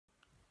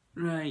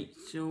Right,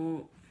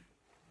 so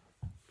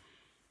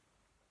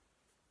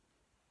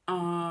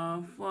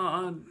for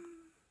a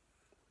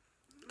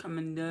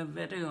coming to a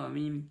video, I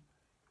mean,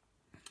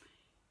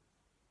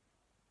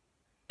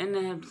 in the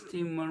Hibs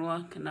team we're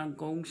looking at a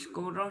goal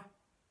scorer,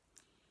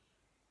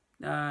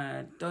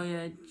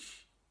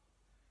 Doyage,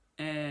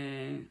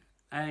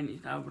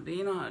 against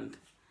Aberdeen had,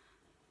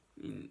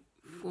 I mean,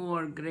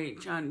 4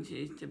 great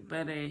chances to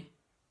bury,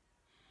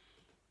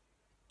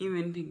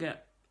 even to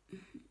get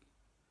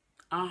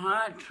a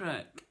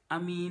hat-trick. I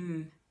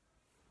mean,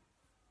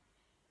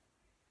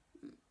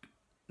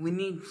 we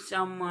need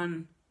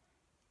someone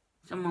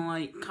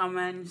like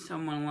Cummins,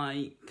 someone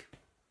like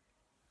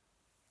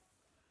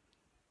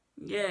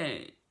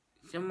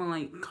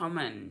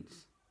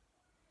Cummins.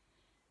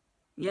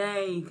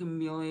 Yeah, he can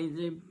be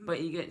lazy, but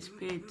he gets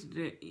paid to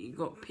do. He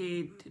got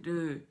paid to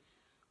do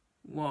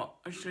what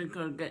a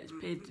striker gets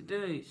paid to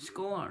do: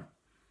 score.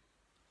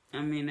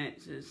 I mean,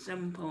 it's as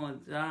simple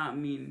as that. I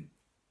mean,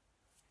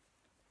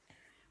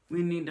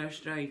 we need a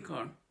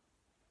striker,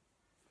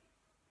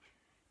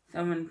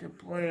 someone to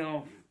play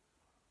off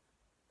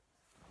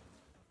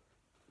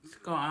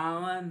Scott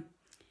Allen.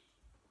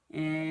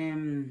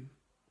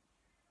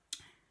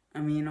 I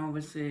mean,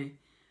 obviously,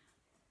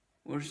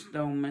 we're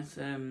still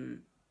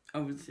missing.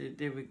 Obviously,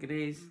 David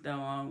Gray's still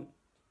out,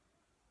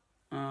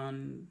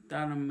 and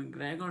Darren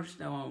McGregor's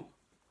still out.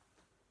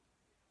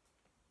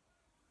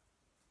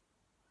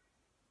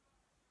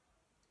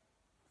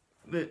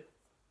 But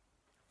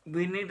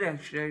we need a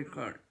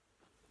striker.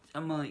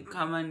 Someone like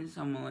Cummins,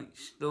 someone like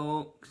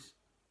Stokes,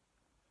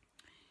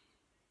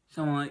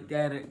 someone like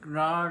Derek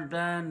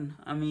Rarden.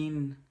 I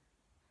mean,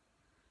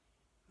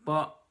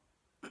 but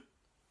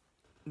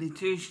the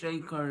 2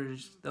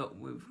 strikers that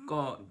we've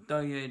got,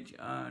 Doyage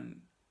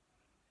and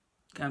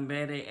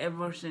Canberra,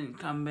 ever since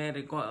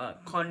Canberra got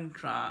that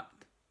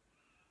contract,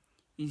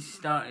 he's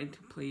started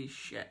to play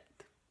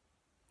shit.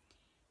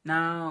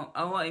 Now,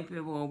 a lot of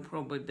people will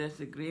probably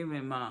disagree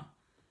with my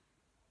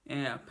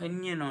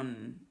opinion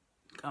on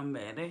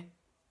Canberra.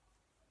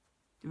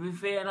 To be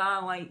fair, I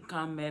like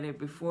Canberra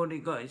before he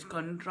got his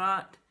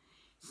contract.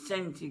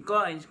 Since he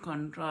got his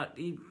contract,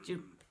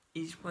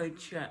 he's played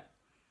shit.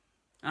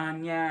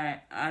 And yeah,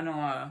 I know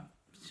I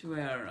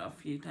swear a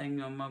few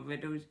times on my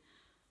videos,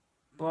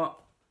 but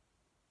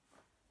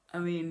I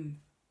mean,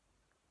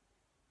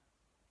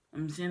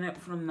 I'm saying it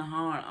from the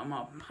heart. I'm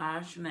a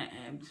passionate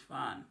Hibs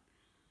fan.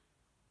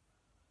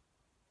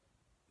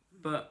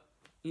 But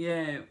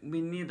yeah,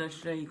 we need a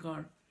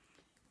striker.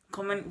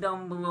 Comment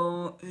down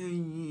below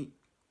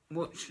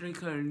what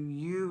striker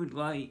you would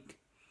like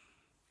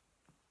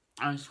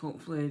us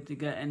hopefully to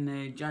get in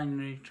the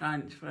January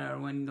transfer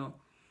window.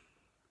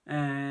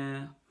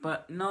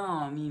 But no,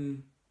 I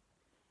mean,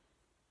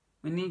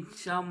 we need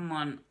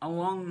someone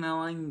along the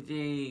lines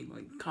of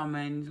like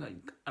Cummins,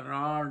 like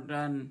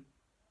Rarden,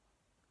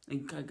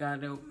 like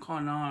Gary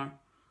O'Connor.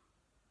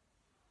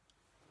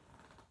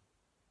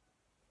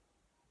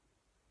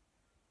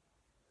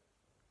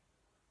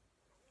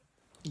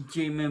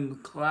 Jamie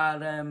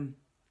McLaren.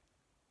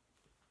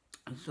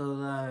 I saw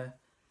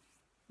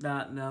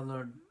that the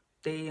other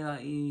day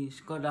that he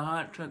scored a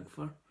hat-trick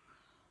for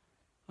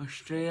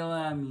Australia.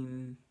 I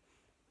mean,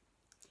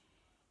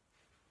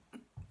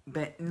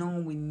 but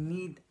no, we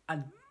need a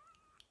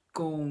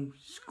goal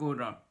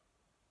scorer.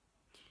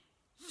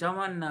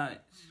 Someone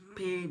that's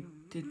paid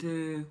to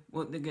do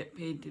what they get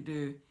paid to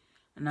do,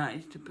 and that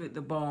is to put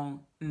the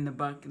ball in the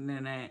back of the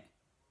net.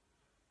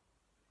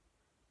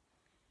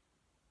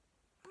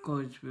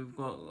 Because we've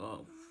got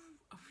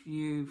a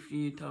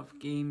few tough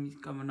games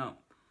coming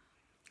up.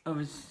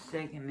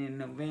 Obviously, 2nd in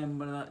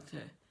November, that's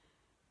a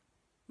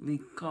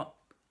League Cup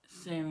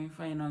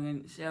semi-final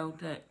against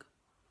Celtic.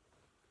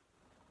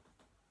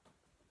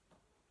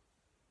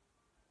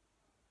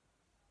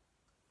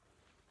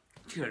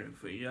 Cheering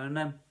for you on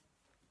them.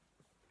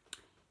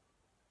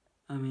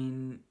 I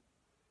mean,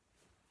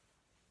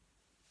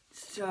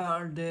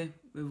 Saturday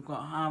we've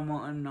got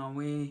Hamilton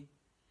away.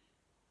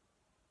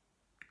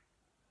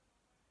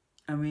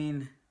 I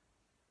mean,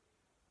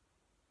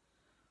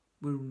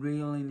 we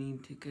really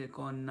need to kick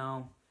on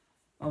now.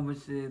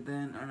 Obviously the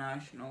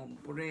international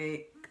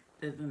break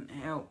doesn't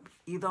help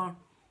either,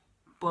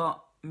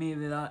 but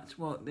maybe that's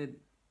what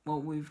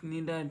we've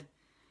needed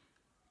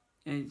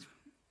is,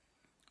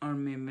 or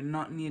maybe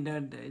not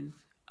needed, is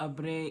a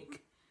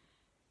break.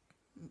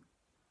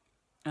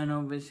 And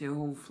obviously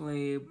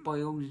hopefully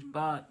Boyle's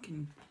back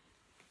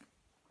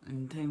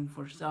in time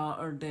for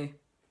Saturday.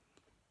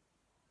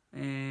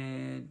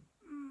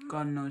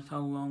 God knows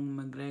how long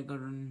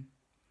McGregor and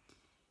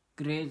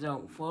Gray's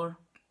out for.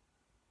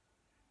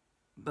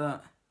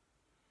 But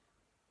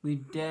we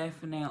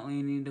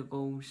definitely need a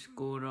goal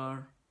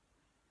scorer.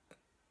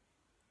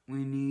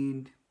 We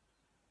need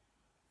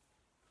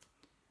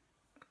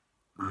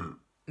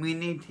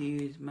to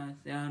use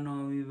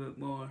Marciano a wee bit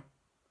more.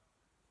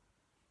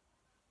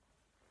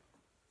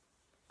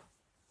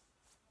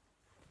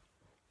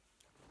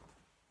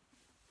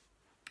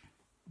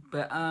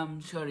 But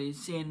I'm sorry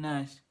saying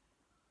this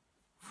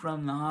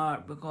from the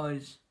heart,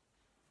 because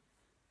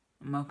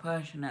I'm a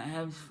passionate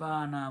Hibs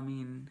fan. I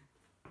mean,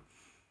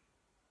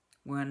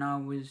 when I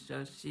was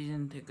a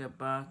season ticket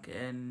back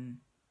in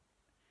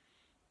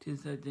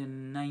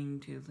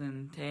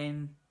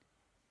 2009-2010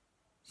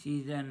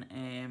 season,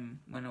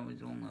 when I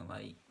was only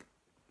like,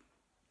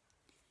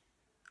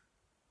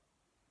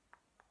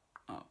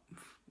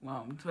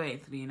 well, I'm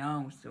 23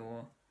 now,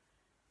 so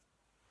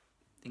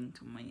I think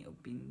I might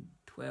have been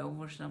 12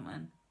 or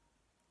something.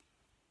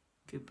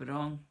 Could be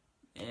wrong.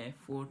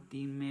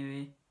 14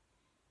 maybe.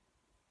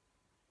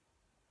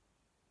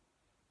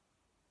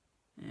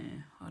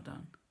 Hold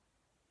on.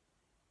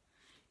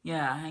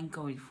 Yeah, I think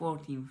I was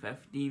 14,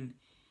 15.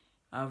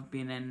 I've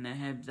been in the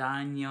Hibs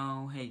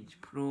annual, Hibs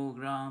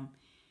programme,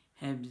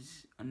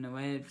 Hibs on the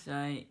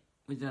website.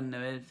 Was on the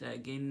website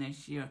again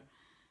this year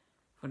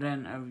for the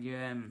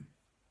interview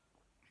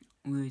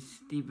with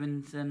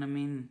Stevenson. I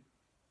mean,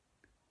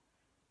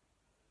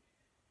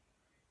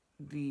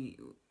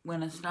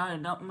 when I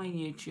started up my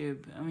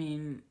YouTube, I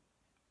mean,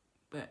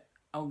 but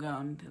I'll get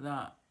onto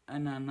that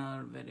in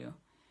another video.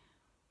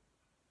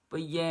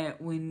 But yeah,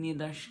 we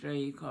need a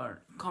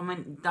striker.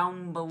 Comment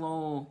down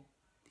below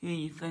who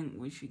you think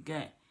we should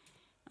get.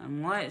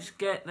 And let's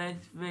get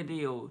this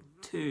video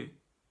to,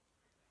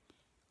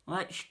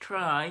 let's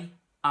try,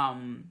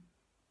 not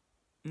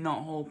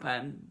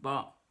hoping,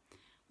 but,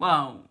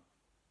 well,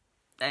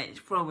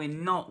 it's probably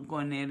not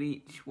going to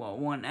reach what I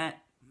want it.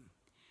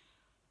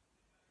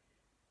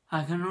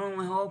 I can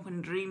only hope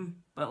and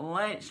dream, but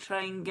let's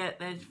try and get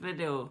this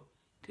video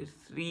to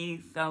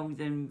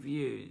 3,000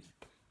 views.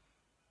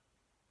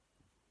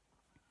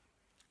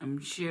 I'm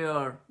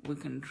sure we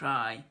can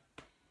try.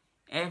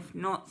 If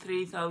not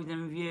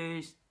 3,000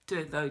 views,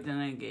 2,000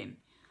 again.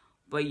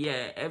 But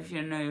yeah, if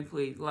you're new,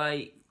 please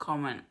like,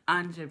 comment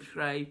and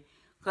subscribe.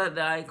 Click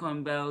the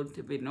icon bell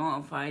to be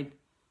notified.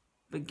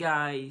 But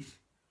guys,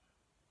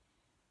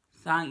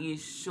 thank you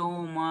so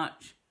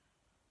much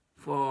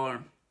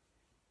for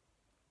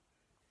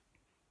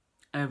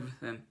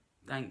everything.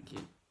 Thank you.